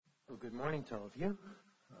Well, good morning to all of you.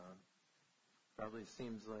 Probably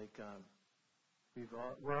seems like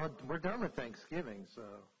we're done with Thanksgiving, so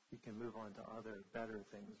we can move on to other better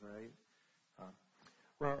things, right?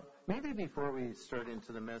 Well, maybe before we start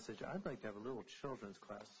into the message, I'd like to have a little children's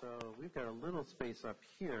class. So we've got a little space up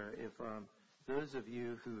here. If those of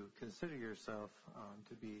you who consider yourself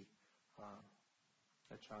to be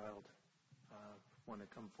a child want to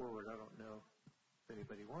come forward, I don't know if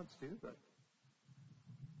anybody wants to, but.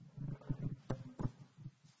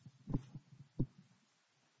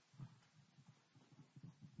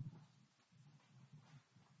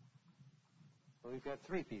 Well, we've got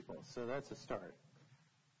 3 people, so that's a start.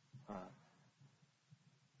 Yeah,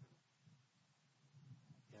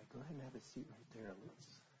 go ahead and have a seat right there,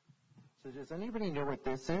 Elise. So does anybody know what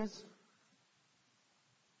this is?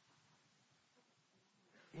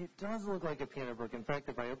 It does look like a piano book. In fact,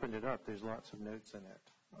 if I opened it up, there's lots of notes in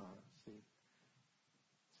it. See,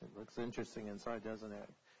 so it looks interesting inside, doesn't it?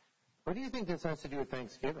 What do you think this has to do with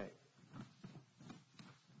Thanksgiving?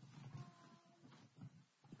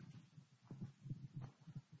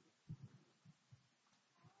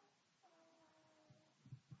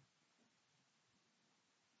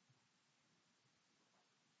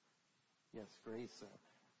 Yes, Grace.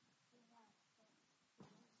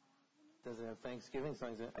 Does it have Thanksgiving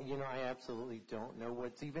songs in it? You know, I absolutely don't know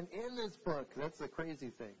what's even in this book. That's the crazy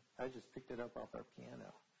thing. I just picked it up off our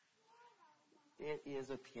piano. It is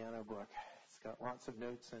a piano book. It's got lots of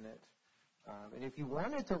notes in it. And if you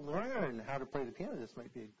wanted to learn how to play the piano, this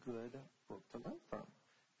might be a good book to learn from.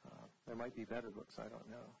 There might be better books. I don't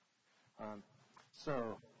know.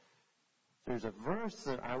 So there's a verse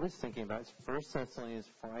that I was thinking about. It's 1 Thessalonians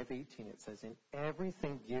 5:18. It says, "In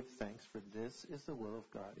everything give thanks, for this is the will of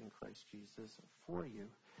God in Christ Jesus for you."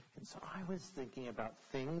 And so I was thinking about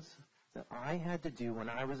things that I had to do when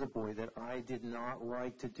I was a boy that I did not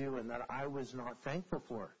like to do and that I was not thankful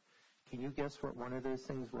for. Can you guess what one of those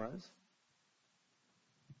things was?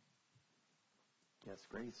 Yes,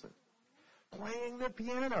 Grayson. Playing the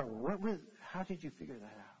piano. How did you figure that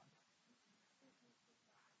out?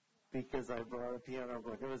 Because I brought a piano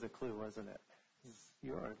book. It was a clue, wasn't it?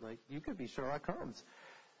 You could be Sherlock Holmes.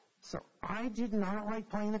 So I did not like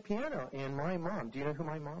playing the piano. And my mom, do you know who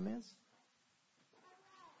my mom is?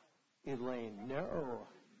 Elaine. No.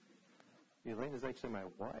 Elaine is actually my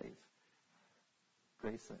wife.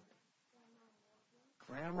 Grayson.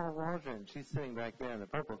 Grandma Waldron. She's sitting back there in the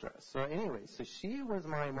purple dress. So anyway, so she was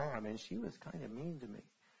my mom, and she was kind of mean to me.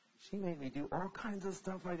 She made me do all kinds of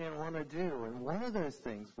stuff I didn't want to do. And one of those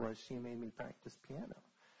things was she made me practice piano.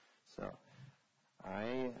 So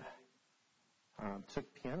I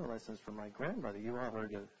took piano lessons from my grandmother. You all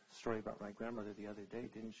heard a story about my grandmother the other day,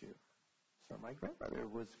 didn't you? So my grandmother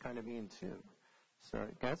was kind of mean too. So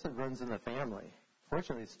I guess it runs in the family.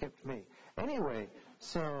 Fortunately, it skipped me. Anyway,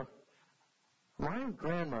 so my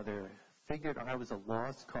grandmother figured I was a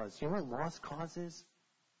lost cause. Do you know what lost cause is?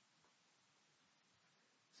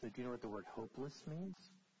 So do you know what the word hopeless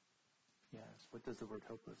means? Yes. What does the word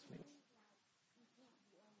hopeless mean?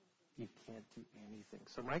 You can't do anything.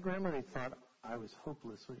 So my grandmother thought I was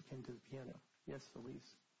hopeless when it came to the piano. Yes,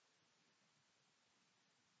 Elise.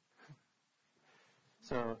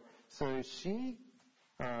 So she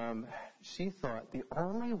thought the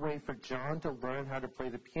only way for John to learn how to play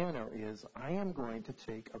the piano is I am going to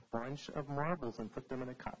take a bunch of marbles and put them in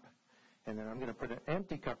a cup. And then I'm going to put an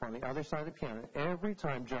empty cup on the other side of the piano. Every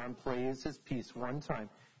time John plays his piece one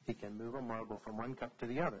time, he can move a marble from one cup to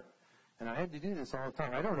the other. And I had to do this all the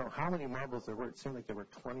time. I don't know how many marbles there were. It seemed like there were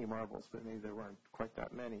 20 marbles, but maybe there weren't quite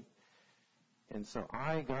that many. And so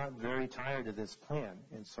I got very tired of this plan.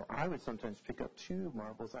 And so I would sometimes pick up 2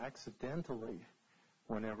 marbles accidentally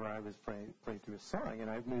whenever I was playing through a song, and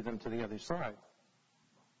I'd move them to the other side.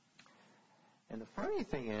 And the funny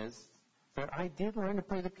thing is that I did learn to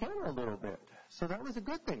play the piano a little bit. So that was a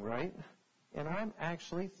good thing, right? And I'm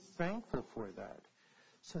actually thankful for that.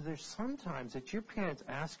 So there's sometimes that your parents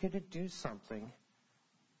ask you to do something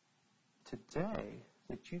today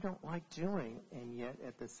that you don't like doing, and yet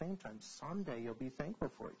at the same time, someday you'll be thankful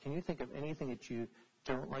for it. Can you think of anything that you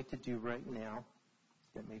don't like to do right now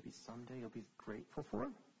that maybe someday you'll be grateful for?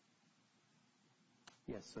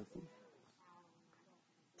 Yes, Sophie.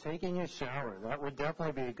 Taking a shower. That would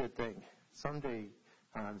definitely be a good thing. Someday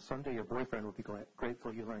your boyfriend will be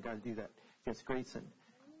grateful you learned how to do that. Yes, Grayson.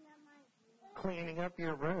 Cleaning up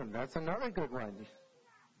your room. That's another good one.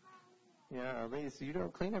 Yeah, at least you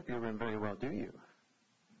don't clean up your room very well, do you?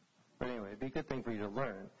 But anyway, it'd be a good thing for you to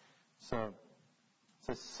learn. So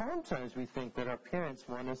sometimes we think that our parents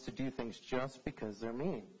want us to do things just because they're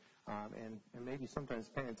mean. And maybe sometimes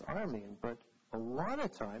parents are mean, but A lot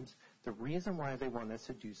of times, the reason why they want us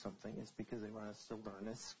to do something is because they want us to learn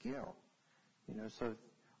a skill. So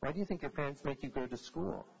why do you think your parents make you go to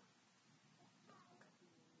school?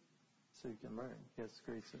 So you can learn. Yes,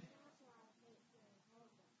 Gracie.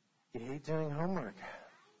 You hate doing homework.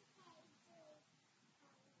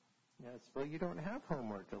 Yes, well, you don't have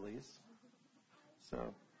homework, Elise.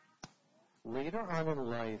 So later on in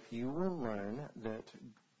life, you will learn that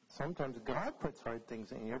sometimes God puts hard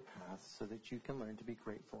things in your path so that you can learn to be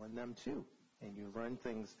grateful in them too. And you learn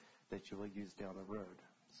things that you will use down the road.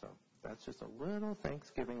 So that's just a little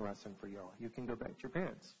Thanksgiving lesson for y'all. You can go back to your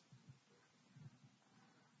parents.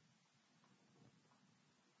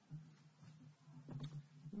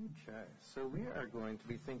 Okay, so we are going to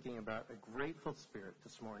be thinking about a grateful spirit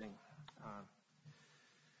this morning.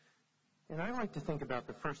 And I like to think about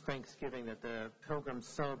the first Thanksgiving that the Pilgrims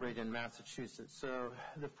celebrate in Massachusetts. So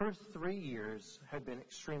the first 3 years had been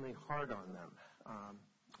extremely hard on them.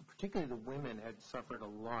 Particularly the women had suffered a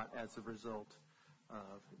lot as a result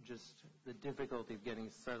of just the difficulty of getting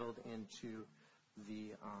settled into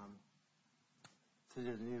the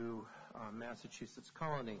new Massachusetts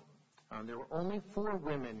colony. There were only 4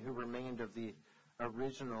 women who remained of the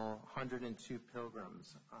original 102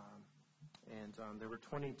 pilgrims. And there were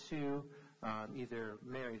 22 either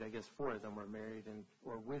married, I guess 4 of them were married,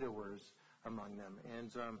 or widowers among them.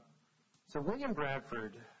 And so William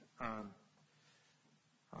Bradford,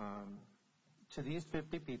 to these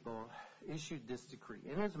 50 people, issued this decree: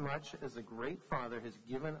 inasmuch as the great Father has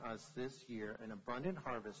given us this year an abundant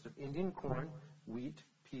harvest of Indian corn, wheat,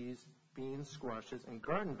 peas, beans, squashes, and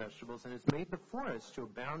garden vegetables, and has made the forest to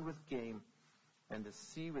abound with game, and the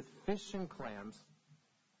sea with fish and clams,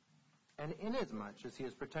 and inasmuch as he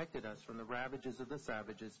has protected us from the ravages of the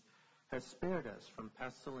savages, has spared us from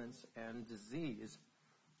pestilence and disease,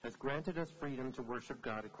 has granted us freedom to worship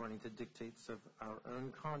God according to dictates of our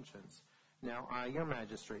own conscience. Now I, your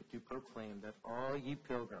magistrate, do proclaim that all ye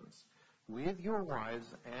pilgrims, with your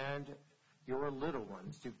wives and your little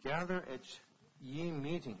ones, do gather at ye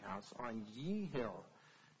meeting house on ye hill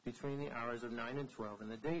between the hours of 9 and 12 in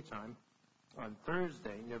the daytime, on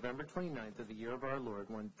Thursday, November 29th of the year of our Lord,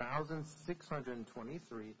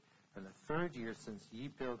 1623, and the 3rd year since ye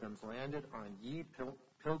pilgrims landed on ye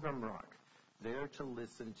pilgrim rock, there to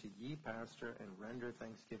listen to ye pastor and render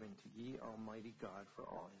thanksgiving to ye Almighty God for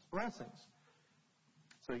all his blessings.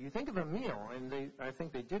 So you think of a meal, and I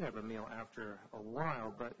think they did have a meal after a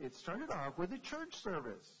while, but it started off with a church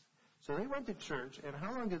service. So they went to church, and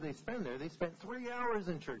how long did they spend there? They spent 3 hours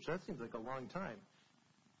in church. That seems like a long time.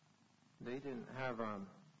 They didn't have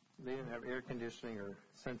air conditioning or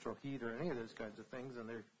central heat or any of those kinds of things, and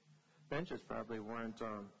their benches probably weren't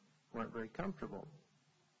very comfortable.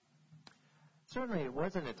 Certainly, it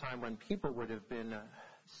wasn't a time when people would have been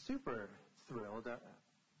super thrilled.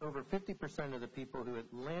 Over 50% of the people who had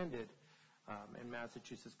landed in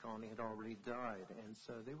Massachusetts colony had already died, and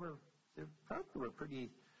so they probably were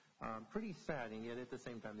pretty sad. And yet, at the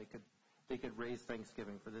same time, they could raise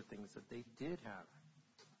Thanksgiving for the things that they did have.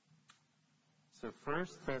 So 1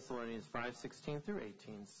 Thessalonians 5:16 through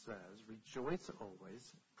 18 says, "Rejoice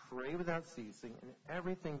always, pray without ceasing, and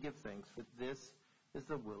everything give thanks, for this is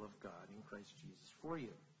the will of God in Christ Jesus for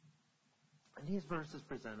you." And these verses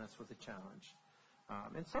present us with a challenge.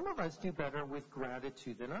 And some of us do better with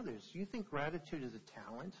gratitude than others. Do you think gratitude is a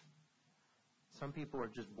talent? Some people are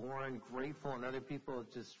just born grateful, and other people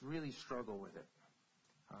just really struggle with it.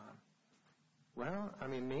 Well, I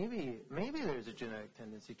mean, maybe there's a genetic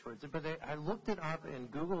tendency towards it, but I looked it up, and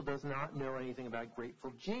Google does not know anything about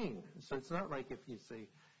grateful gene. So it's not like if you say,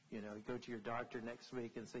 you go to your doctor next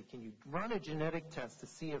week and say, "Can you run a genetic test to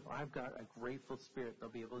see if I've got a grateful spirit?" They'll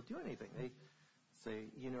be able to do anything. They say,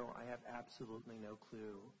 "I have absolutely no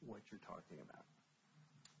clue what you're talking about."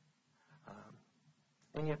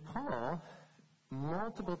 And yet Paul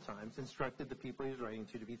multiple times instructed the people he was writing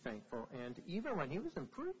to be thankful, and even when he was in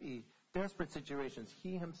pretty desperate situations,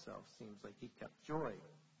 he himself seems like he kept joy.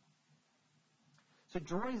 So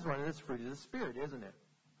joy is one of the fruits of the Spirit, isn't it?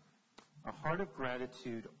 A heart of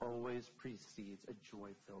gratitude always precedes a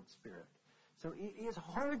joy-filled spirit. So it is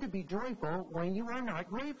hard to be joyful when you are not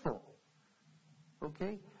grateful.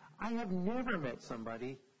 Okay? I have never met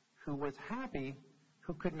somebody who was happy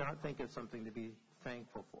who could not think of something to be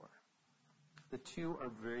thankful for. The two are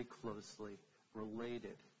very closely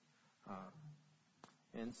related.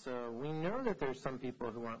 And so we know that there's some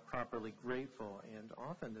people who aren't properly grateful, and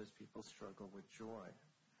often those people struggle with joy.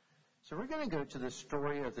 So we're going to go to the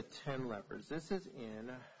story of the 10 lepers. This is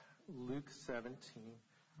in Luke 17,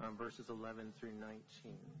 verses 11 through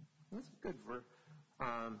 19. This is a good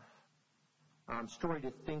story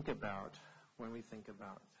to think about when we think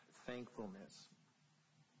about thankfulness.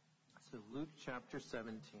 So Luke chapter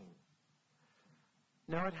 17.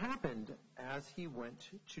 Now it happened as he went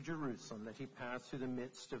to Jerusalem that he passed through the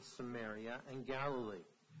midst of Samaria and Galilee.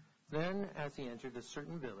 Then, as he entered a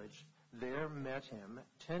certain village, there met him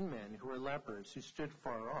 10 men who were lepers, who stood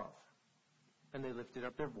far off. And they lifted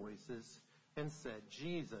up their voices and said,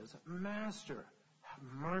 Jesus, Master, have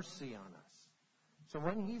mercy on us. So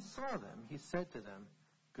when he saw them, he said to them,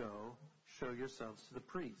 Go, show yourselves to the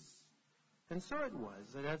priests. And so it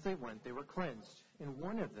was that as they went, they were cleansed. And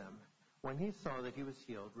one of them, when he saw that he was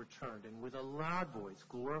healed, returned and with a loud voice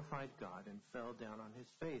glorified God and fell down on his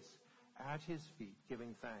face at his feet,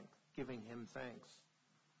 giving him thanks.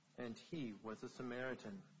 And he was a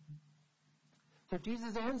Samaritan. So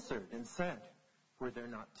Jesus answered and said, Were there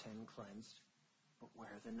not 10 cleansed? But where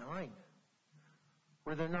are the 9?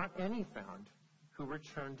 Were there not any found who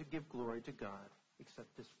returned to give glory to God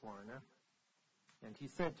except this foreigner? And he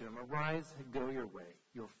said to him, Arise, go your way.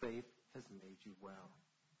 Your faith has made you well.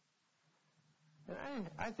 And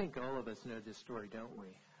I think all of us know this story, don't we?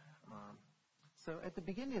 So at the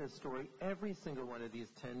beginning of the story, every single one of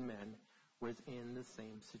these 10 men was in the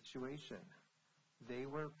same situation. They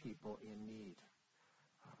were people in need.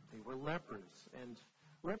 They were lepers. And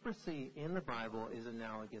leprosy in the Bible is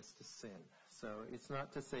analogous to sin. So it's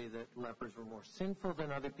not to say that lepers were more sinful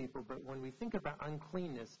than other people, but when we think about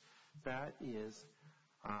uncleanness, that is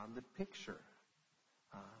the picture.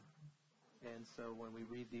 And so when we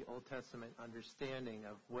read the Old Testament understanding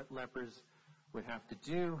of what lepers would have to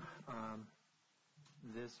do,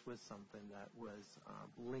 this was something that was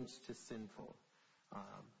linked to sin.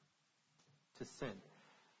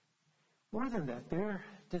 More than that, their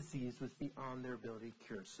disease was beyond their ability to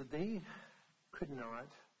cure. So they could not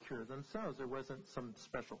cure themselves. There wasn't some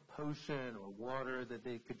special potion or water that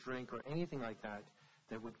they could drink or anything like that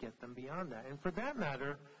that would get them beyond that. And for that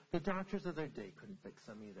matter, the doctors of their day couldn't fix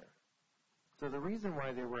them either. So the reason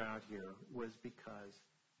why they were out here was because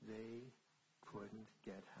they couldn't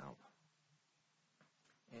get help.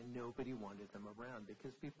 And nobody wanted them around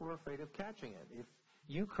because people were afraid of catching it. If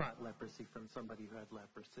you caught leprosy from somebody who had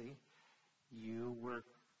leprosy, you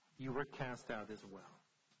were cast out as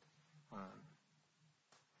well.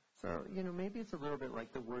 So, maybe it's a little bit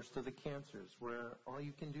like the worst of the cancers, where all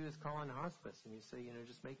you can do is call in hospice, and you say,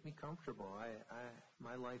 just make me comfortable.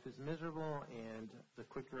 My life is miserable, and the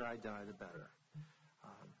quicker I die, the better.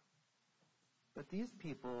 But these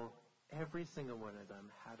people, every single one of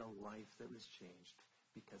them, had a life that was changed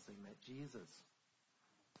because they met Jesus.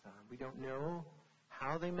 We don't know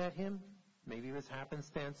how they met him. Maybe it was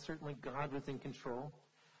happenstance. Certainly God was in control.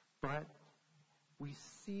 But we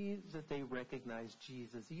see that they recognized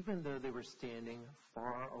Jesus, even though they were standing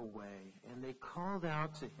far away. And they called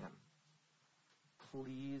out to him,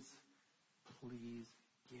 Please, please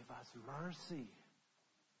give us mercy.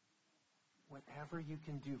 Whatever you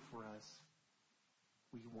can do for us,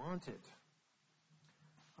 we want it.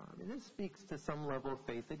 And this speaks to some level of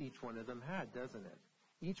faith that each one of them had, doesn't it?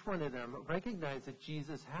 Each one of them recognized that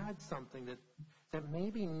Jesus had something that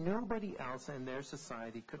maybe nobody else in their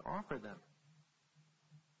society could offer them.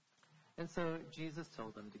 And so Jesus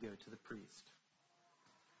told them to go to the priest.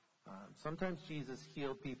 Sometimes Jesus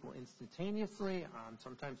healed people instantaneously.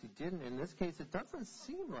 Sometimes he didn't. In this case, it doesn't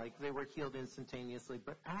seem like they were healed instantaneously.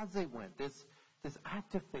 But as they went, this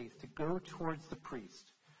act of faith to go towards the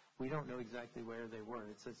priest, we don't know exactly where they were.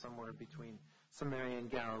 It says somewhere between Samaria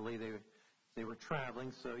and Galilee. They were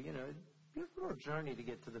traveling, so, it'd be a little journey to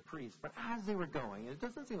get to the priest. But as they were going, it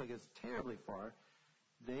doesn't seem like it's terribly far,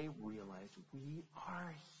 they realized, we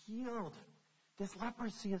are healed. This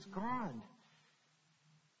leprosy is gone.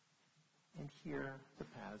 And here the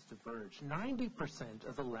paths diverged. 90%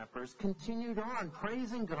 of the lepers continued on,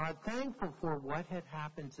 praising God, thankful for what had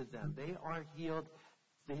happened to them. They are healed.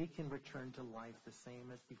 They can return to life the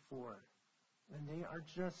same as before. And they are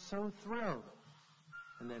just so thrilled.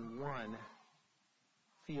 And then one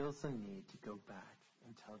feels the need to go back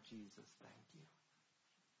and tell Jesus, thank you.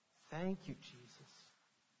 Thank you, Jesus.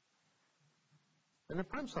 And the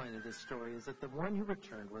punchline of this story is that the one who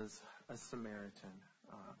returned was a Samaritan.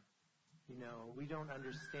 We don't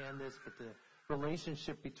understand this, but the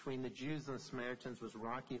relationship between the Jews and the Samaritans was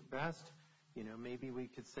rocky at best. Maybe we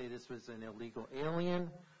could say this was an illegal alien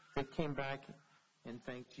that came back and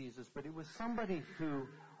thanked Jesus, but it was somebody who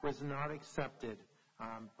was not accepted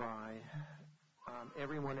by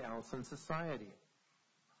everyone else in society.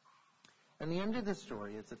 And the end of the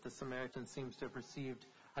story is that the Samaritan seems to have received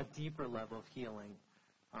a deeper level of healing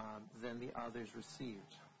than the others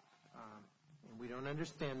received. And we don't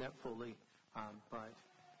understand that fully, but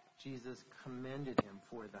Jesus commended him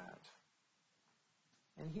for that.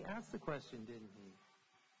 And he asked the question, didn't he?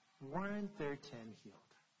 Weren't there 10 healed?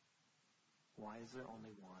 Why is there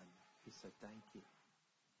only one? He said, thank you.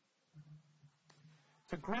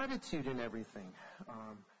 So gratitude in everything.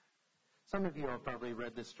 Some of you have probably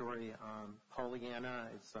read the story, Pollyanna.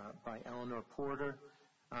 It's by Eleanor Porter.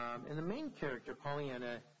 And the main character,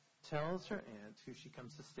 Pollyanna, tells her aunt, who she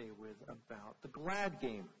comes to stay with, about the Glad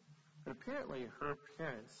game. But apparently her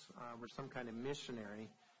parents were some kind of missionary,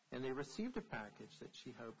 and they received a package that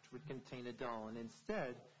she hoped would contain a doll, and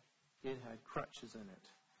instead it had crutches in it.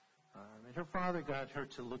 And her father got her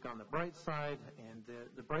to look on the bright side, and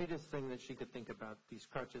the brightest thing that she could think about these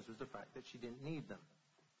crutches was the fact that she didn't need them.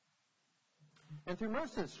 And through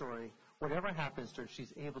most of the story, whatever happens to her,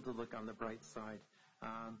 she's able to look on the bright side.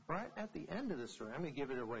 But at the end of the story, I'm going to give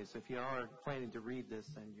it away. So if you are planning to read this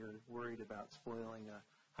and you're worried about spoiling a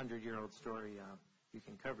 100-year-old story, you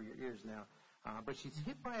can cover your ears now. But she's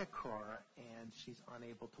hit by a car, and she's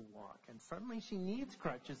unable to walk. And suddenly she needs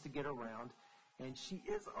crutches to get around, and she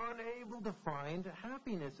is unable to find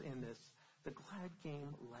happiness in this. The Glad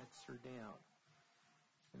game lets her down.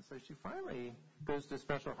 And so she finally goes to a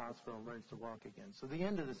special hospital and learns to walk again. So the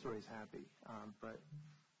end of the story is happy.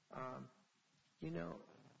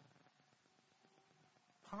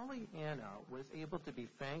 Pollyanna was able to be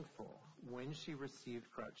thankful when she received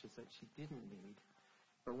crutches that she didn't need.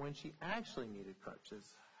 But when she actually needed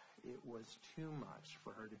crutches, it was too much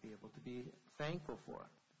for her to be able to be thankful for.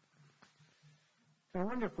 And I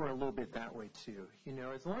wonder if we're a little bit that way too.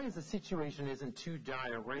 As long as the situation isn't too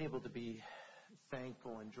dire, we're able to be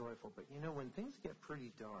thankful and joyful. But when things get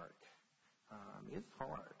pretty dark, it's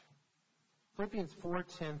hard. Philippians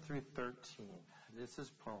 4:10 through 13. This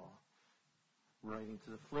is Paul writing to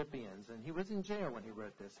the Philippians, and he was in jail when he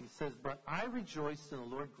wrote this. He says, "But I rejoice in the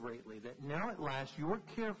Lord greatly that now at last your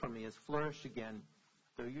care for me has flourished again,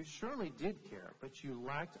 though you surely did care, but you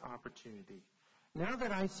lacked opportunity. Now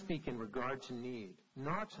that I speak in regard to need,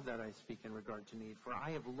 not that I speak in regard to need, for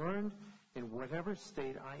I have learned in whatever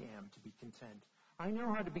state I am to be content. I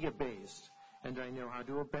know how to be abased, and I know how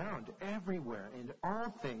to abound everywhere. In all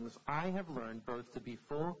things I have learned both to be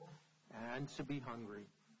full and to be hungry,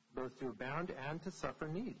 both to abound and to suffer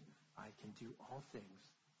need. I can do all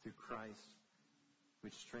things through Christ,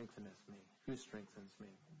 which strengtheneth me, who strengthens me."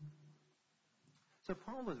 So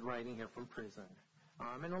Paul was writing here from prison.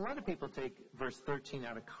 And a lot of people take verse 13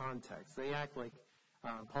 out of context. They act like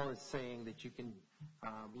Paul is saying that you can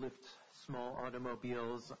lift small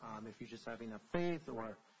automobiles if you just have enough faith,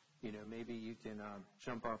 or maybe you can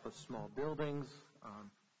jump off of small buildings.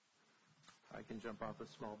 I can jump off of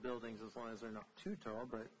small buildings as long as they're not too tall,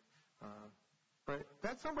 but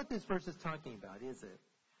that's not what this verse is talking about, is it?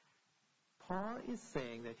 Paul is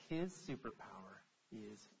saying that his superpower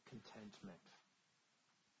is contentment.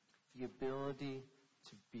 The ability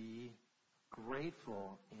to be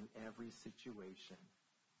grateful in every situation,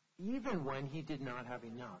 even when he did not have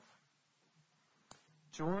enough.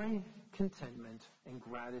 Joy, contentment, and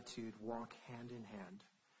gratitude walk hand in hand.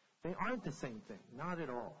 They aren't the same thing, not at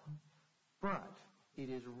all. But it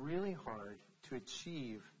is really hard to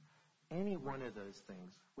achieve any one of those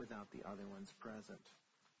things without the other ones present.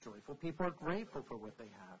 Joyful people are grateful for what they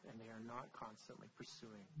have, and they are not constantly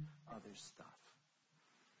pursuing other stuff.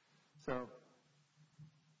 So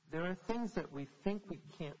there are things that we think we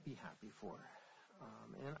can't be happy for.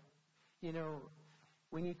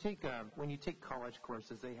 When you take college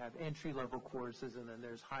courses, they have entry-level courses, and then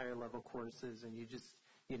there's higher-level courses, and you just,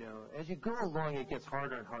 as you go along, it gets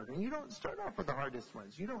harder and harder. And you don't start off with the hardest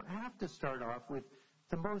ones. You don't have to start off with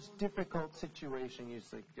the most difficult situation. You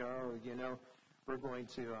say, we're going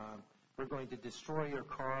to destroy your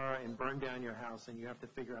car and burn down your house, and you have to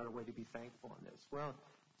figure out a way to be thankful in this. Well,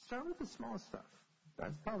 start with the small stuff.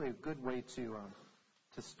 That's probably a good way to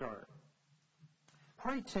start.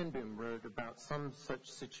 Corrie ten Boom wrote about some such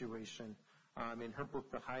situation in her book,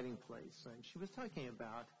 The Hiding Place, and she was talking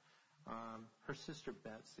about her sister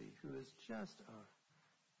Betsy, who is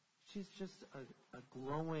she's just a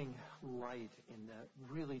glowing light in that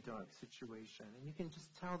really dark situation, and you can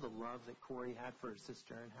just tell the love that Corrie had for her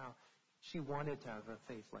sister and how she wanted to have a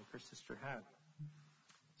faith like her sister had.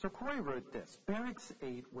 So Corrie wrote this: "Barracks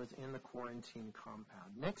 8 was in the quarantine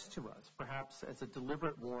compound. Next to us, perhaps as a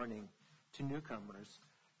deliberate warning to newcomers,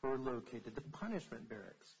 were located the punishment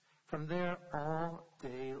barracks. From there all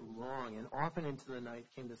day long and often into the night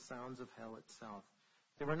came the sounds of hell itself.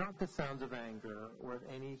 They were not the sounds of anger or of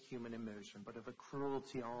any human emotion, but of a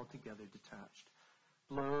cruelty altogether detached.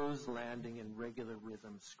 Blows landing in regular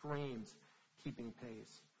rhythm, screams keeping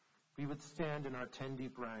pace. We would stand in our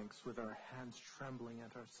 10-deep ranks with our hands trembling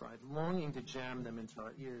at our side, longing to jam them into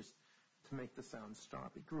our ears, to make the sound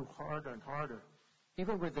stop. It grew harder and harder.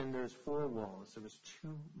 Even within those four walls, there was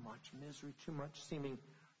too much misery, too much seeming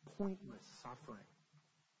pointless suffering.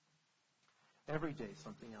 Every day,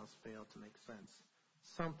 something else failed to make sense.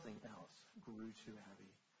 Something else grew too heavy.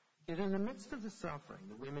 Yet in the midst of the suffering,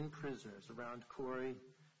 the women prisoners around Corey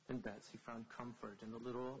and Betsy found comfort in the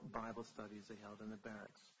little Bible studies they held in the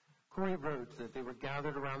barracks. Corey wrote that they were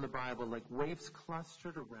gathered around the Bible like waifs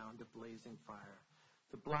clustered around a blazing fire.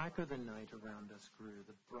 The blacker the night around us grew,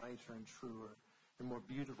 the brighter and truer and more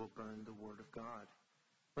beautiful burned the Word of God.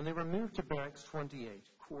 When they were moved to Barracks 28,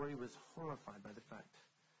 Corey was horrified by the fact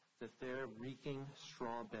that their reeking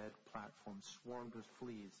straw bed platform swarmed with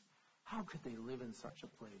fleas. How could they live in such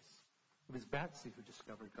a place? It was Betsy who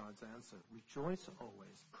discovered God's answer. Rejoice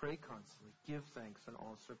always, pray constantly, give thanks in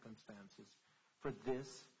all circumstances, for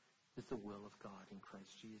this is the will of God in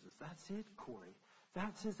Christ Jesus. That's it, Corey.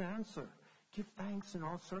 That's his answer. Give thanks in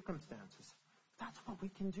all circumstances. That's what we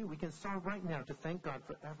can do. We can start right now to thank God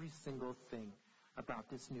for every single thing about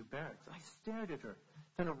this new barracks. I stared at her,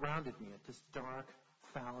 then around at me at this dark,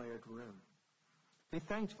 foul-aired room. They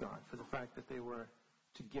thanked God for the fact that they were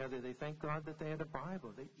together. They thanked God that they had a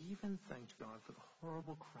Bible. They even thanked God for the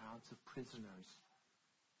horrible crowds of prisoners,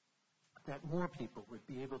 that more people would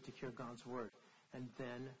be able to hear God's word. And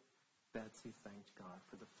then Betsy thanked God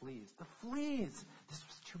for the fleas. The fleas! This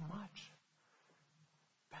was too much.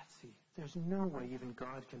 Betsy, there's no way even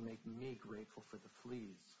God can make me grateful for the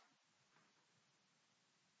fleas.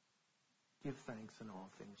 Give thanks in all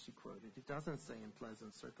things, she quoted. It doesn't say in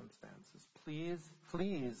pleasant circumstances.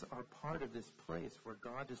 Fleas are part of this place where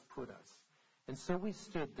God has put us. And so we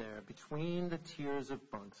stood there between the tiers of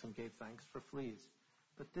bunks and gave thanks for fleas.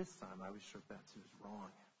 But this time I was sure Betsy was wrong.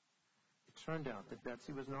 It turned out that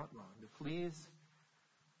Betsy was not wrong. The fleas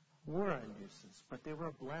were a nuisance, but they were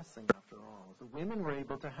a blessing after all. The women were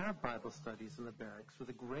able to have Bible studies in the barracks with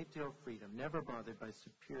a great deal of freedom, never bothered by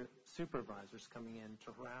supervisors coming in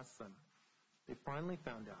to harass them. They finally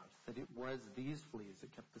found out that it was these fleas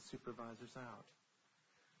that kept the supervisors out.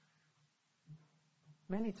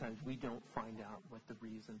 Many times we don't find out what the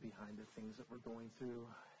reason behind the things that we're going through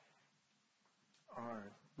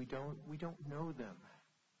are. We don't know them.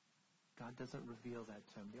 God doesn't reveal that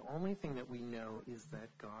to him. The only thing that we know is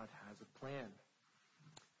that God has a plan.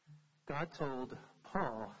 God told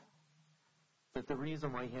Paul that the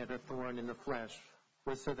reason why he had a thorn in the flesh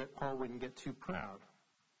was so that Paul wouldn't get too proud.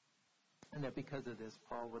 And that because of this,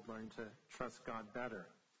 Paul would learn to trust God better.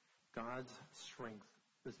 God's strength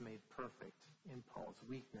was made perfect in Paul's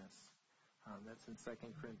weakness. That's in 2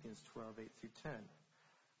 Corinthians 12, 8 through 10.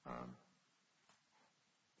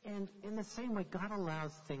 And in the same way, God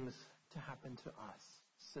allows things to happen to us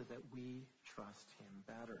so that we trust him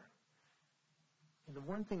better. And the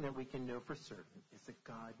one thing that we can know for certain is that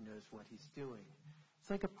God knows what he's doing. It's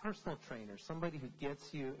like a personal trainer, somebody who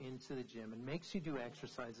gets you into the gym and makes you do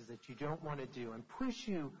exercises that you don't want to do and push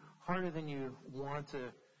you harder than you want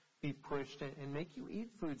to be pushed and make you eat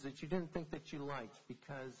foods that you didn't think that you liked,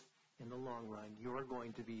 because in the long run, you're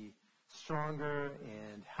going to be stronger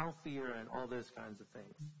and healthier and all those kinds of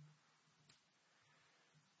things.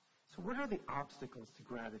 So what are the obstacles to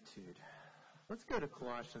gratitude? Let's go to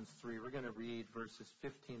Colossians 3. We're going to read verses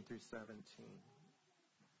 15 through 17.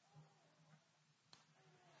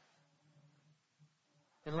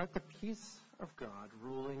 And let the peace of God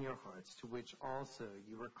rule in your hearts, to which also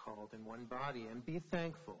you were called in one body, and be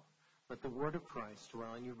thankful. Let the word of Christ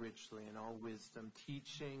dwell in you richly in all wisdom,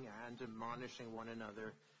 teaching and admonishing one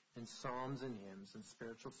another in psalms and hymns and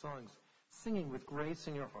spiritual songs, singing with grace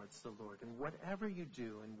in your hearts to the Lord. And whatever you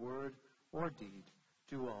do in word or deed,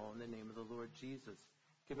 do all in the name of the Lord Jesus,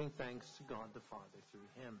 giving thanks to God the Father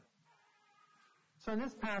through him. So in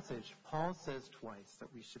this passage, Paul says twice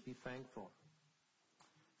that we should be thankful.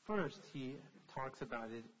 First, he talks about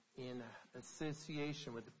it in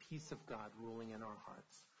association with the peace of God ruling in our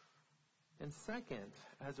hearts. And second,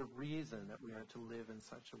 as a reason that we are to live in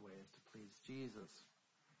such a way as to please Jesus.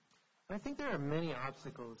 And I think there are many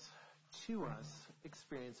obstacles to us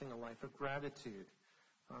experiencing a life of gratitude.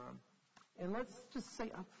 And let's just say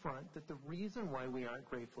up front that the reason why we aren't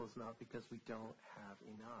grateful is not because we don't have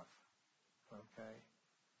enough. Okay?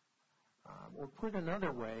 Or put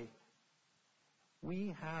another way,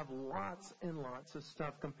 we have lots and lots of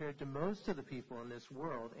stuff compared to most of the people in this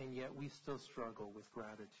world, and yet we still struggle with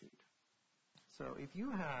gratitude. So if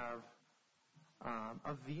you have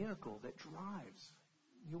a vehicle that drives,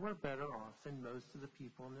 you are better off than most of the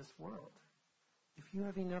people in this world. If you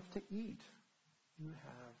have enough to eat, you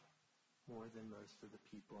have more than most of the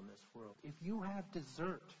people in this world. If you have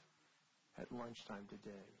dessert at lunchtime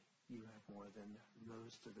today, you have more than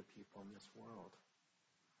most of the people in this world.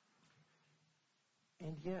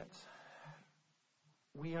 And yet,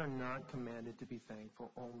 we are not commanded to be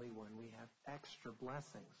thankful only when we have extra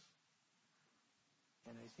blessings.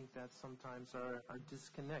 And I think that's sometimes our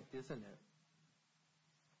disconnect, isn't it?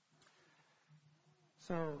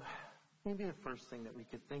 So maybe the first thing that we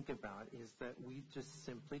could think about is that we just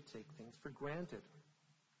simply take things for granted.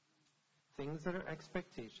 Things that are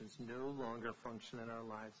expectations no longer function in our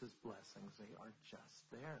lives as blessings. They are just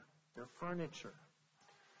there. They're furniture.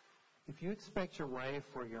 If you expect your wife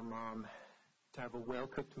or your mom to have a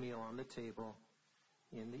well-cooked meal on the table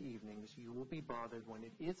in the evenings, you will be bothered when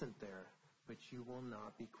it isn't there, but you will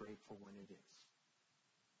not be grateful when it is.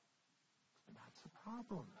 And that's a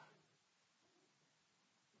problem.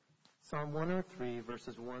 Psalm 103,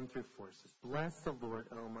 verses 1 through 4 says, "Bless the Lord,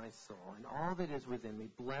 O my soul, and all that is within me.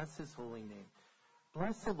 Bless his holy name.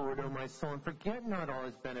 Bless the Lord, O my soul, and forget not all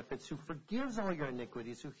his benefits, who forgives all your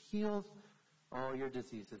iniquities, who heals all your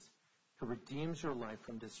diseases, who redeems your life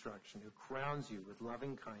from destruction, who crowns you with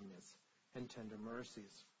loving kindness and tender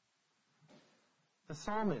mercies." The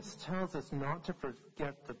psalmist tells us not to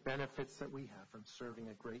forget the benefits that we have from serving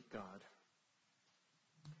a great God.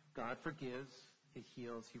 God forgives, he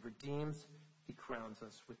heals, he redeems, he crowns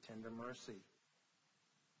us with tender mercy.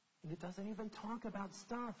 And it doesn't even talk about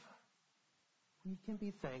stuff. We can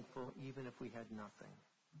be thankful even if we had nothing.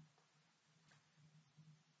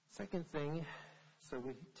 Second thing, so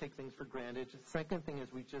we take things for granted. Second thing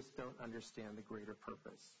is we just don't understand the greater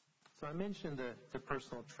purpose. So I mentioned the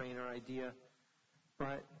personal trainer idea,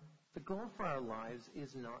 but the goal for our lives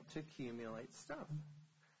is not to accumulate stuff.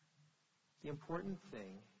 The important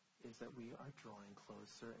thing is that we are drawing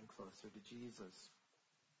closer and closer to Jesus.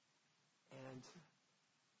 And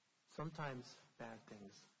sometimes bad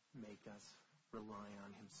things make us rely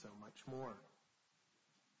on him so much more.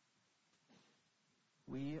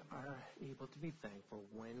 We are able to be thankful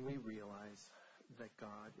when we realize that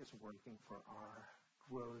God is working for our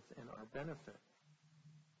growth and our benefit.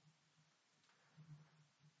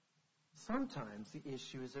 Sometimes the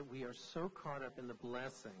issue is that we are so caught up in the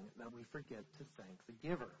blessing that we forget to thank the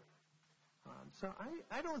giver. So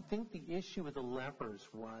I don't think the issue with the lepers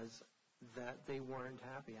was that they weren't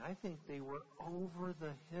happy. I think they were over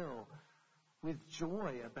the hill with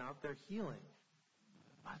joy about their healing.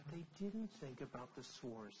 But they didn't think about the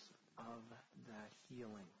source of that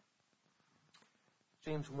healing.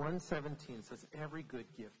 James 1:17 says, "Every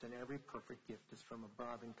good gift and every perfect gift is from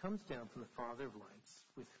above and comes down from the Father of lights,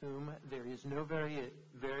 with whom there is no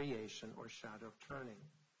variation or shadow of turning."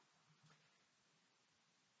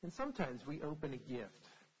 And sometimes we open a gift,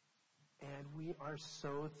 and we are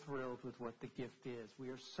so thrilled with what the gift is. We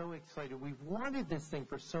are so excited. We've wanted this thing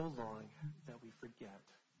for so long that we forget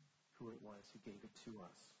who it was who gave it to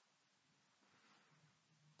us.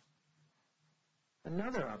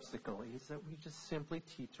 Another obstacle is that we just simply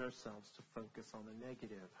teach ourselves to focus on the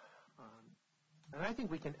negative. And I think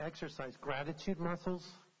we can exercise gratitude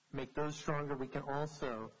muscles, make those stronger. We can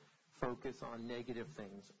also focus on negative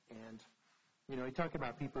things. And, we talk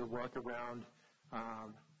about people who walk around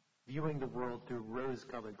viewing the world through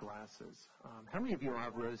rose-colored glasses. How many of you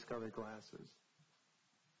have rose-colored glasses?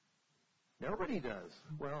 Nobody does.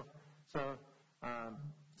 Well,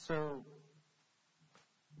 so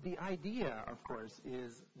the idea, of course,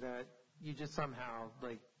 is that you just somehow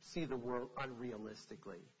see the world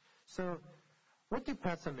unrealistically. So what do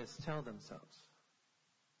pessimists tell themselves?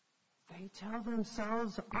 They tell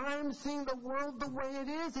themselves, I'm seeing the world the way it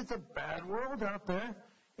is. It's a bad world out there,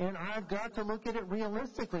 and I've got to look at it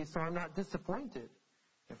realistically so I'm not disappointed.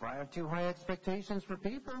 If I have too high expectations for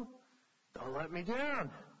people, they'll let me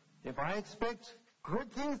down. If I expect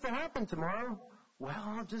good things to happen tomorrow, well,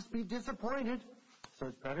 I'll just be disappointed. So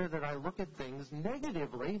it's better that I look at things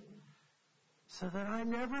negatively so that I'm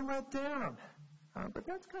never let down. But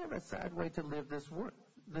that's kind of a sad way to live this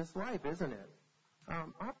life, isn't it?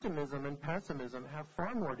 Optimism and pessimism have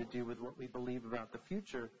far more to do with what we believe about the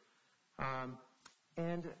future.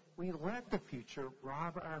 And we let the future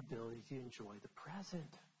rob our ability to enjoy the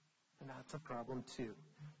present. And that's a problem too.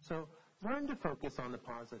 So learn to focus on the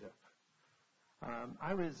positive.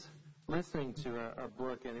 I was listening to a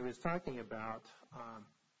book, and it was talking about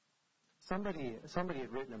somebody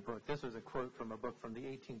had written a book. This was a quote from a book from the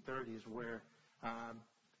 1830s where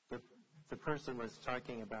the person was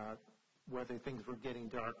talking about whether things were getting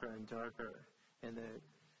darker and darker. And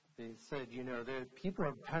they said, the people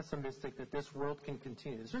are pessimistic that this world can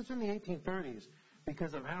continue. This was in the 1830s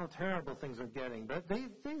because of how terrible things are getting. But they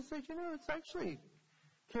said, it's actually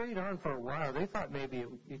carried on for a while. They thought maybe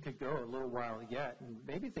it could go a little while yet, and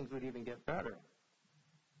maybe things would even get better.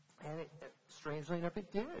 And strangely enough,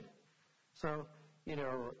 it did. So,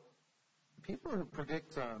 people who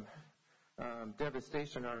predict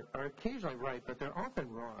devastation are occasionally right, but they're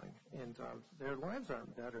often wrong. And their lives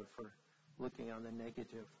aren't better for looking on the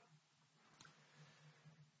negative.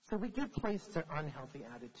 So we give place to unhealthy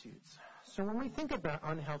attitudes. So when we think about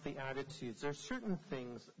unhealthy attitudes, there are certain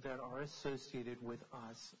things that are associated with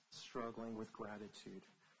us struggling with gratitude.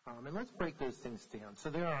 And let's break those things down. So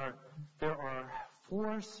there are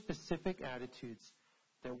 4 specific attitudes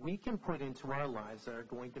that we can put into our lives that are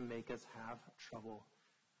going to make us have trouble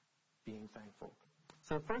being thankful.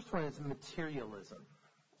 So the first one is materialism.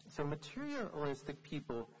 So materialistic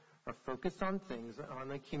people are focused on things, on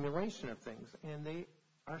the accumulation of things, and they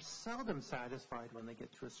are seldom satisfied when they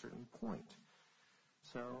get to a certain point.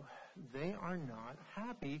 So they are not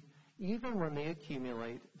happy even when they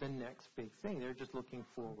accumulate the next big thing. They're just looking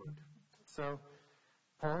forward. So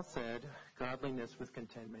Paul said, godliness with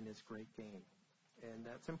contentment is great gain. And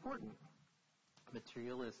that's important.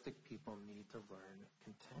 Materialistic people need to learn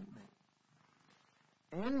contentment.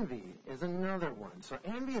 Envy is another one. So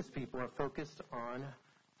envious people are focused on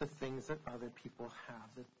the things that other people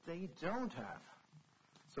have that they don't have.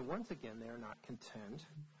 So once again, they are not content.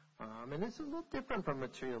 And this is a little different from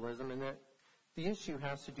materialism in that the issue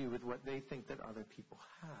has to do with what they think that other people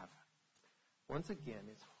have. Once again,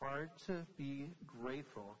 it's hard to be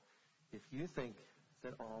grateful if you think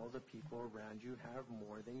that all the people around you have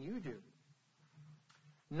more than you do.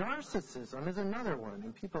 Narcissism is another one,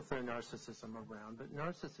 and people throw narcissism around, but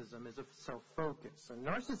narcissism is a self-focus. And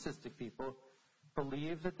narcissistic people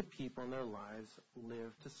believe that the people in their lives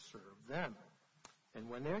live to serve them. And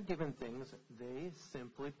when they're given things, they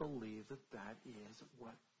simply believe that that is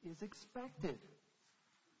what is expected.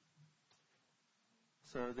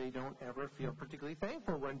 So they don't ever feel particularly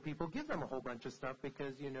thankful when people give them a whole bunch of stuff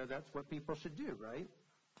because, that's what people should do, right?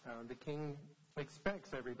 The king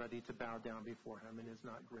expects everybody to bow down before him and is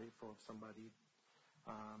not grateful if somebody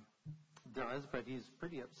does, but he's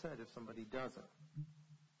pretty upset if somebody doesn't.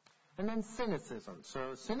 And then cynicism.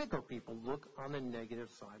 So cynical people look on the negative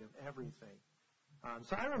side of everything.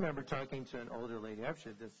 So I remember talking to an older lady. I've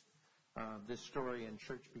shared this story in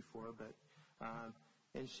church before, but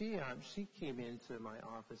and she came into my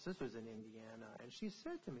office. This was in Indiana, and she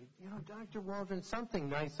said to me, Dr. Waldron, something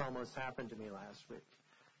nice almost happened to me last week.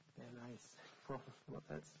 And I said, well,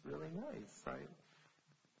 that's really nice.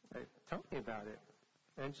 Tell me about it.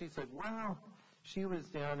 And she said, wow, she was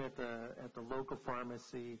down at the local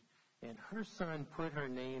pharmacy, and her son put her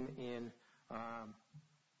name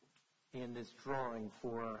in this drawing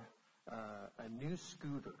for a new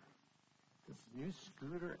scooter. This new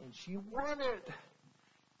scooter, and she won it.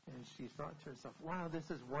 And she thought to herself, wow, this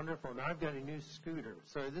is wonderful. Now I've got a new scooter.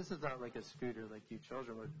 So this is not like a scooter like you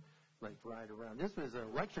children would ride around. This was an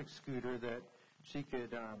electric scooter that she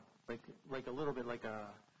could, like a little bit like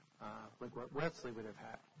what Wesley would have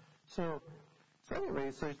had. So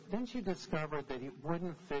anyway, so then she discovered that it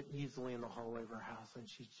wouldn't fit easily in the hallway of her house, and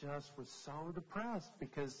she just was so depressed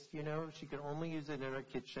because, she could only use it in her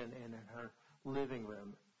kitchen and in her living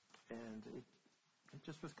room. And it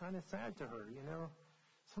just was kind of sad to her,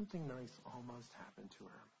 Something nice almost happened to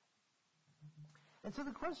her. And so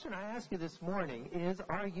the question I ask you this morning is,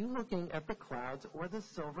 are you looking at the clouds or the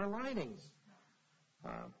silver linings?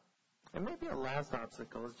 And maybe a last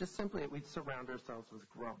obstacle is just simply that we surround ourselves with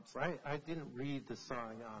grumps. I didn't read the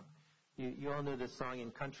song. You all know the song,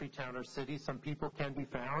 in country, town, or city, some people can be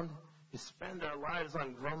found. You spend their lives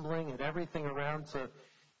on grumbling at everything around. So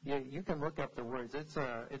you can look up the words. It's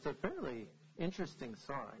a fairly interesting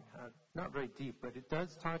song. Not very deep, but it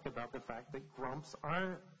does talk about the fact that grumps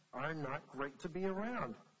are not great to be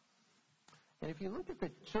around. And if you look at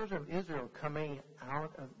the children of Israel coming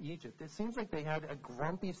out of Egypt, it seems like they had a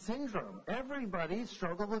grumpy syndrome. Everybody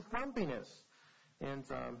struggled with grumpiness. And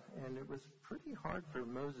it was pretty hard for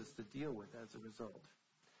Moses to deal with as a result.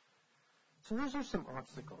 So those are some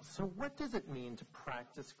obstacles. So what does it mean to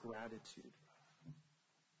practice gratitude?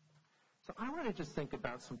 So I want to just think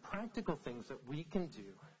about some practical things that we can do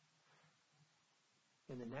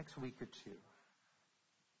in the next week or two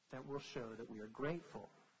that will show that we are grateful.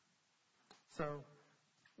 So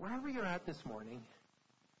wherever you're at this morning,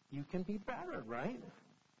 you can be better, right?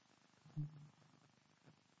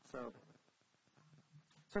 So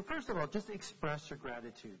first of all, just express your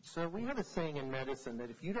gratitude. So we have a saying in medicine that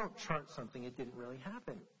if you don't chart something, it didn't really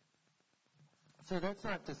happen. So that's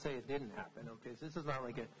not to say it didn't happen, okay? So this is not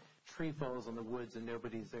like a tree falls in the woods and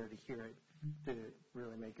nobody's there to hear it, to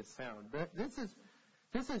really make a sound. But this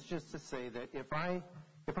is just to say that if I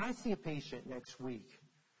see a patient next week,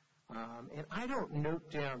 and I don't note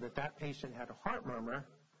down that patient had a heart murmur,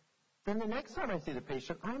 Then the next time I see the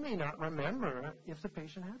patient, I may not remember if the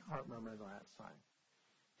patient had heart murmur the last time.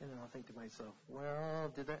 And then I'll think to myself,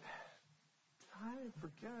 well, I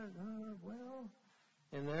forget,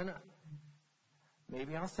 and then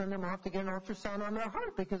maybe I'll send them off to get an ultrasound on their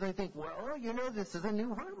heart because I think, well, this is a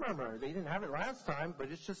new heart murmur. They didn't have it last time, but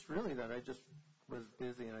it's just really that I just was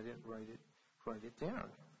busy and I didn't write it down.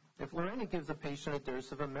 If Lorena gives a patient a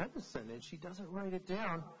dose of a medicine and she doesn't write it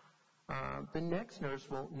down, the next nurse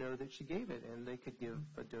won't know that she gave it, and they could give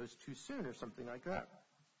a dose too soon or something like that.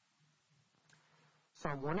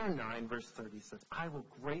 Psalm 109, verse 30 says, I will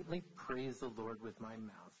greatly praise the Lord with my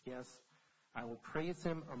mouth. Yes, I will praise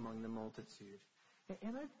him among the multitude.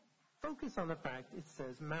 And I focus on the fact it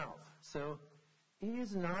says mouth. So it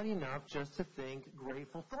is not enough just to think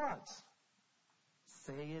grateful thoughts.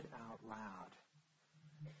 Say it out loud.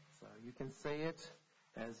 So you can say it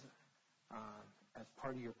as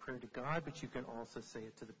part of your prayer to God, but you can also say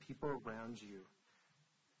it to the people around you.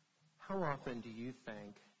 How often do you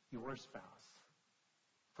thank your spouse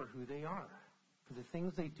for who they are, for the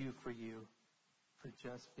things they do for you, for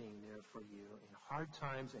just being there for you in hard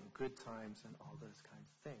times and good times and all those kinds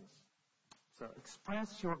of things? So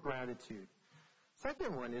express your gratitude.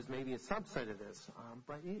 Second one is maybe a subset of this,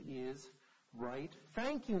 but it is write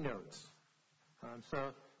thank you notes.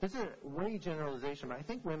 So this is a way generalization, but I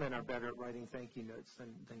think women are better at writing thank you notes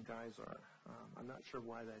than guys are. I'm not sure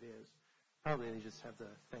why that is. Probably they just have the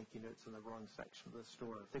thank you notes in the wrong section of the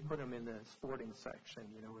store. If they put them in the sporting section,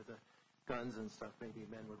 with the guns and stuff, maybe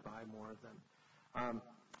men would buy more of them.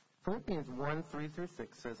 Philippians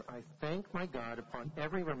 1:3-6 says, I thank my God upon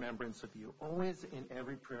every remembrance of you, always in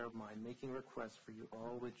every prayer of mine, making requests for you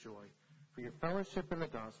all with joy, for your fellowship in the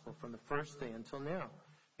gospel from the first day until now,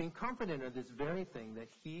 being confident of this very thing, that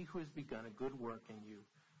he who has begun a good work in you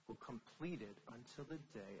will complete it until the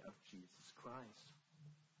day of Jesus Christ.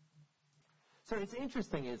 So it's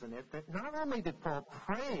interesting, isn't it, that not only did Paul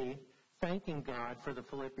pray thanking God for the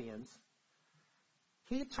Philippians,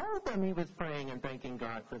 he told them he was praying and thanking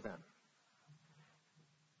God for them.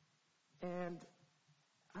 And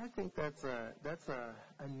I think that's a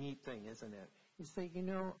neat thing, isn't it? You say,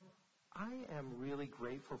 I am really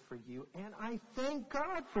grateful for you, and I thank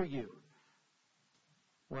God for you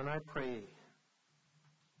when I pray.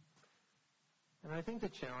 And I think the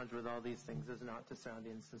challenge with all these things is not to sound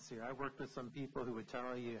insincere. I've worked with some people who would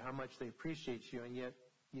tell you how much they appreciate you, and yet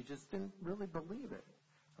you just didn't really believe it.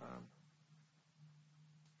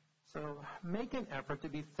 So make an effort to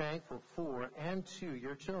be thankful for and to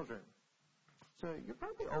your children. So you're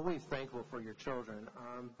probably always thankful for your children,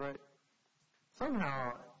 but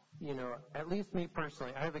somehow, at least me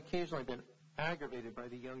personally, I have occasionally been aggravated by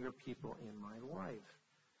the younger people in my life.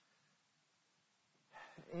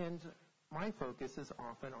 And my focus is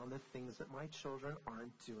often on the things that my children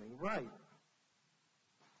aren't doing right.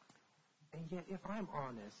 And yet, if I'm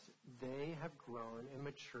honest, they have grown and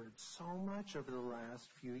matured so much over the last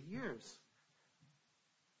few years.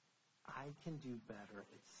 I can do better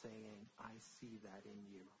at saying, I see that in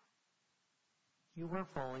you. You are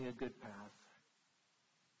following a good path.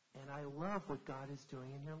 And I love what God is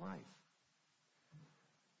doing in your life.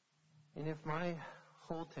 And if my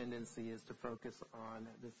whole tendency is to focus on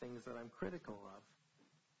the things that I'm critical of,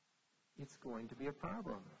 it's going to be a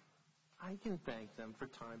problem. I can thank them for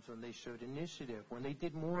times when they showed initiative, when they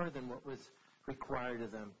did more than what was required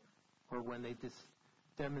of them, or when they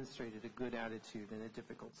demonstrated a good attitude in a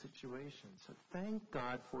difficult situation. So thank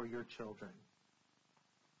God for your children.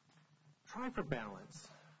 Try for balance.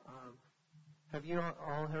 Have you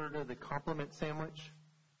all heard of the compliment sandwich?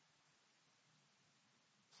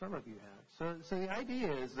 Some of you have. So the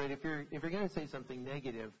idea is that if you're going to say something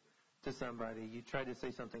negative to somebody, you try to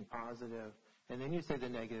say something positive, and then you say the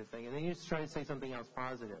negative thing, and then you try to say something else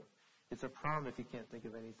positive. It's a problem if you can't think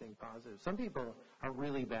of anything positive. Some people are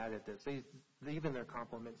really bad at this. Even their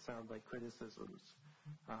compliments sound like criticisms.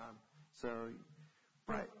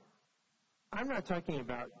 But I'm not talking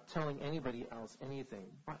about telling anybody else anything.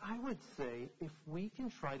 But I would say if we can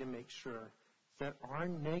try to make sure that our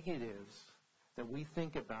negatives that we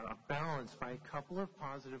think about are balanced by a couple of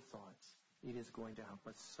positive thoughts, it is going to help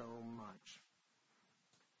us so much.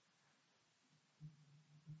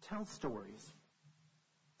 Tell stories.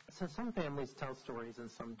 So some families tell stories and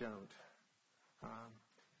some don't.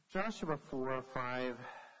 Joshua 4:5-9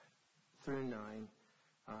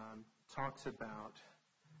 talks about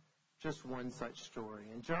just one such story.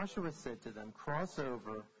 And Joshua said to them, cross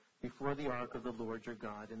over before the ark of the Lord your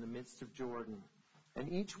God in the midst of Jordan, and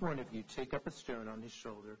each one of you take up a stone on his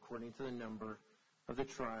shoulder according to the number of the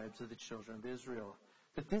tribes of the children of Israel,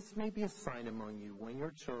 that this may be a sign among you when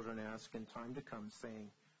your children ask in time to come, saying,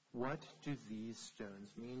 what do these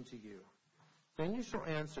stones mean to you? Then you shall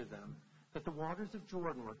answer them that the waters of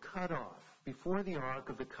Jordan were cut off before the ark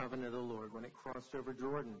of the covenant of the Lord when it crossed over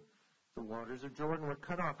Jordan. The waters of Jordan were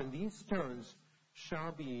cut off, and these stones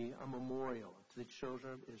shall be a memorial to the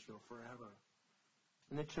children of Israel forever.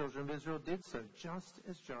 And the children of Israel did so, just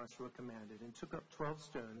as Joshua commanded, and took up 12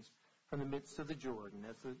 stones from the midst of the Jordan,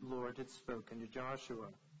 as the Lord had spoken to Joshua,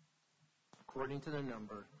 according to the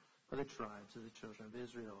number of the tribes of the children of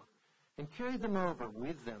Israel, and carried them over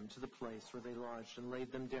with them to the place where they lodged, and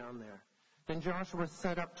laid them down there. Then Joshua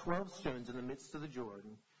set up 12 stones in the midst of the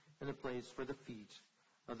Jordan, in the place where the feet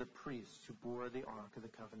of the priests who bore the ark of the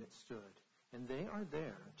covenant stood. And they are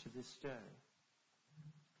there to this day.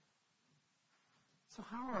 So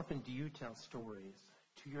how often do you tell stories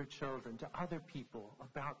to your children, to other people,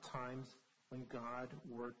 about times when God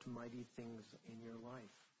worked mighty things in your life?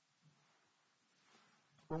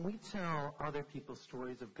 When we tell other people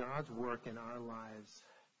stories of God's work in our lives,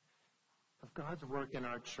 of God's work in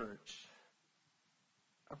our church,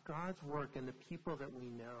 of God's work in the people that we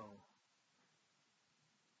know,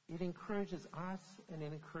 it encourages us and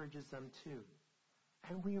it encourages them too.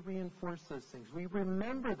 And we reinforce those things. We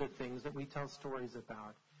remember the things that we tell stories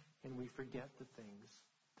about, and we forget the things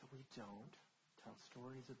that we don't tell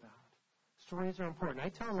stories about. Stories are important. I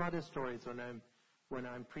tell a lot of stories when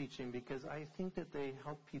I'm preaching because I think that they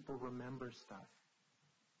help people remember stuff.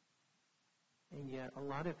 And yet a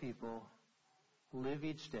lot of people live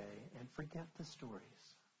each day and forget the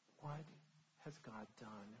stories. What has God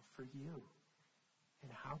done for you?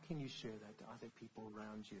 And how can you share that to other people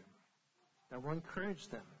around you? That will encourage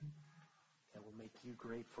them. That will make you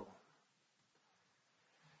grateful.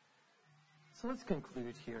 So let's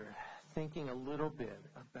conclude here, thinking a little bit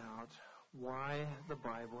about why the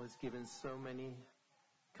Bible has given so many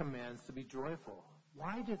commands to be joyful.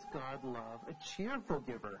 Why does God love a cheerful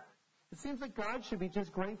giver? It seems like God should be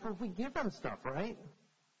just grateful if we give him stuff, right?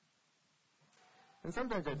 And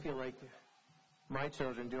sometimes I feel like my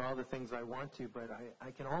children do all the things I want to, but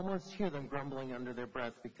I can almost hear them grumbling under their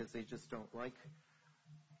breath because they just don't like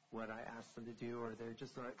what I ask them to do, or they're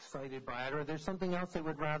just not excited by it, or there's something else they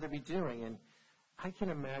would rather be doing. And I can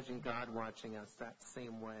imagine God watching us that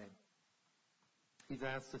same way. He's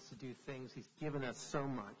asked us to do things. He's given us so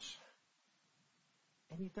much.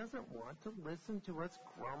 And he doesn't want to listen to us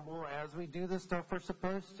grumble as we do the stuff we're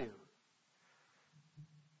supposed to.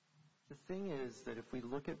 The thing is that if we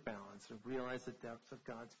look at balance and realize the depth of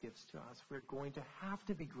God's gifts to us, we're going to have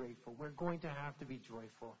to be grateful. We're going to have to be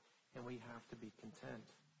joyful, and we have to be content.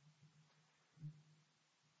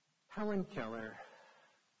 Helen Keller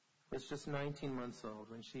was just 19 months old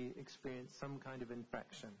when she experienced some kind of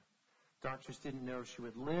infection. Doctors didn't know if she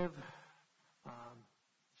would live.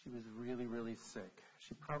 She was really, really sick.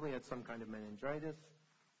 She probably had some kind of meningitis.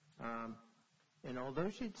 And although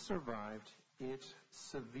she'd survived, it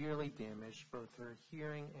severely damaged both her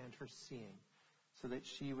hearing and her seeing, so that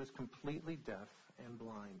she was completely deaf and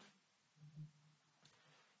blind.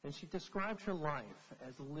 And she described her life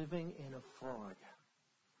as living in a fog.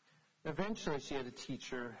 Eventually, she had a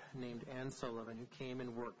teacher named Anne Sullivan who came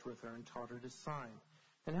and worked with her and taught her to sign.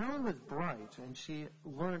 And Helen was bright, and she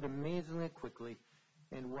learned amazingly quickly.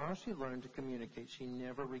 And while she learned to communicate, she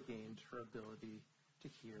never regained her ability to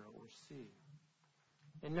hear or see.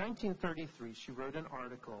 In 1933, she wrote an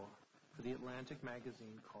article for the Atlantic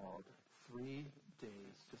magazine called 3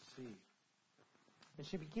 Days to See. And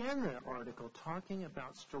she began the article talking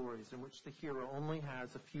about stories in which the hero only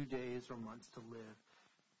has a few days or months to live,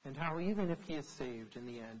 and how even if he is saved, in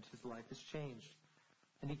the end, his life is changed,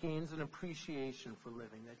 and he gains an appreciation for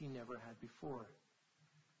living that he never had before.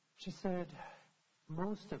 She said,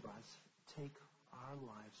 most of us take our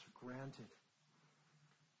lives for granted.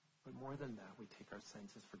 But more than that, we take our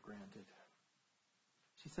senses for granted.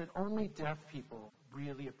 She said, only deaf people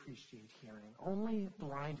really appreciate hearing. Only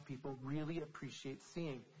blind people really appreciate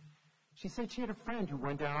seeing. She said she had a friend who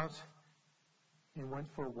went out and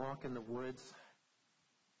went for a walk in the woods.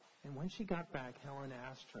 And when she got back, Helen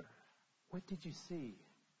asked her, what did you see?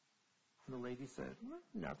 And the lady said,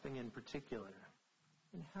 nothing in particular.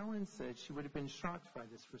 And Helen said she would have been shocked by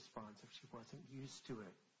this response if she wasn't used to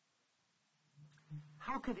it.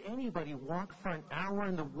 How could anybody walk for an hour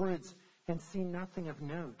in the woods and see nothing of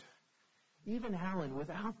note? Even Helen,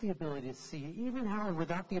 without the ability to see, even Helen,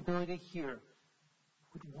 without the ability to hear,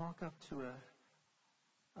 would walk up to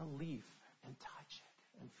a leaf and touch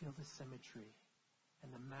it and feel the symmetry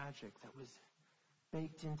and the magic that was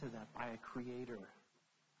baked into that by a creator.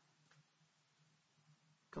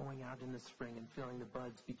 Going out in the spring and feeling the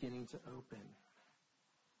buds beginning to open.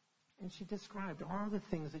 And she described all the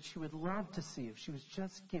things that she would love to see if she was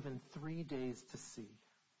just given 3 days to see.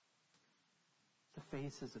 The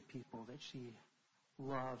faces of people that she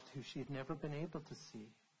loved who she had never been able to see.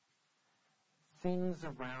 Things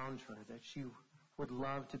around her that she would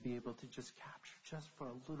love to be able to just capture just for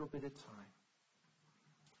a little bit of time.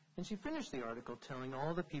 And she finished the article telling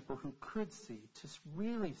all the people who could see, to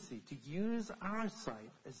really see, to use our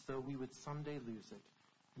sight as though we would someday lose it,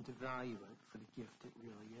 and to value it for the gift it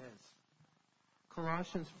really is.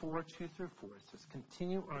 Colossians 4:2-4 says,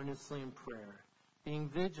 "Continue earnestly in prayer, being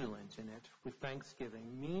vigilant in it with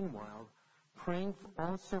thanksgiving. Meanwhile, praying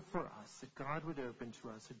also for us that God would open to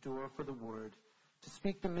us a door for the word, to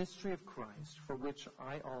speak the mystery of Christ, for which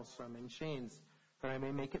I also am in chains, that I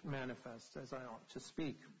may make it manifest as I ought to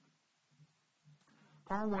speak."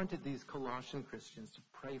 Paul wanted these Colossian Christians to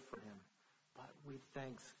pray for him, but with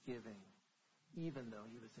thanksgiving, even though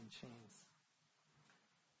he was in chains.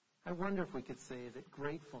 I wonder if we could say that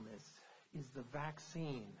gratefulness is the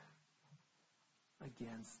vaccine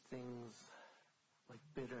against things like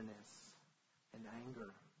bitterness and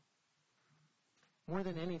anger. More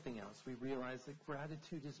than anything else, we realize that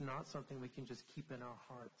gratitude is not something we can just keep in our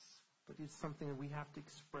hearts, but it's something that we have to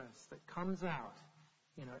express, that comes out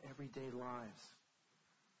in our everyday lives.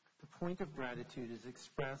 The point of gratitude is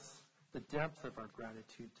express the depth of our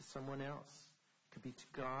gratitude to someone else. It could be to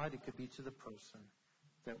God, it could be to the person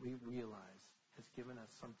that we realize has given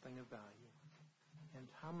us something of value. And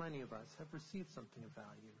how many of us have received something of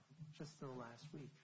value just in the last week?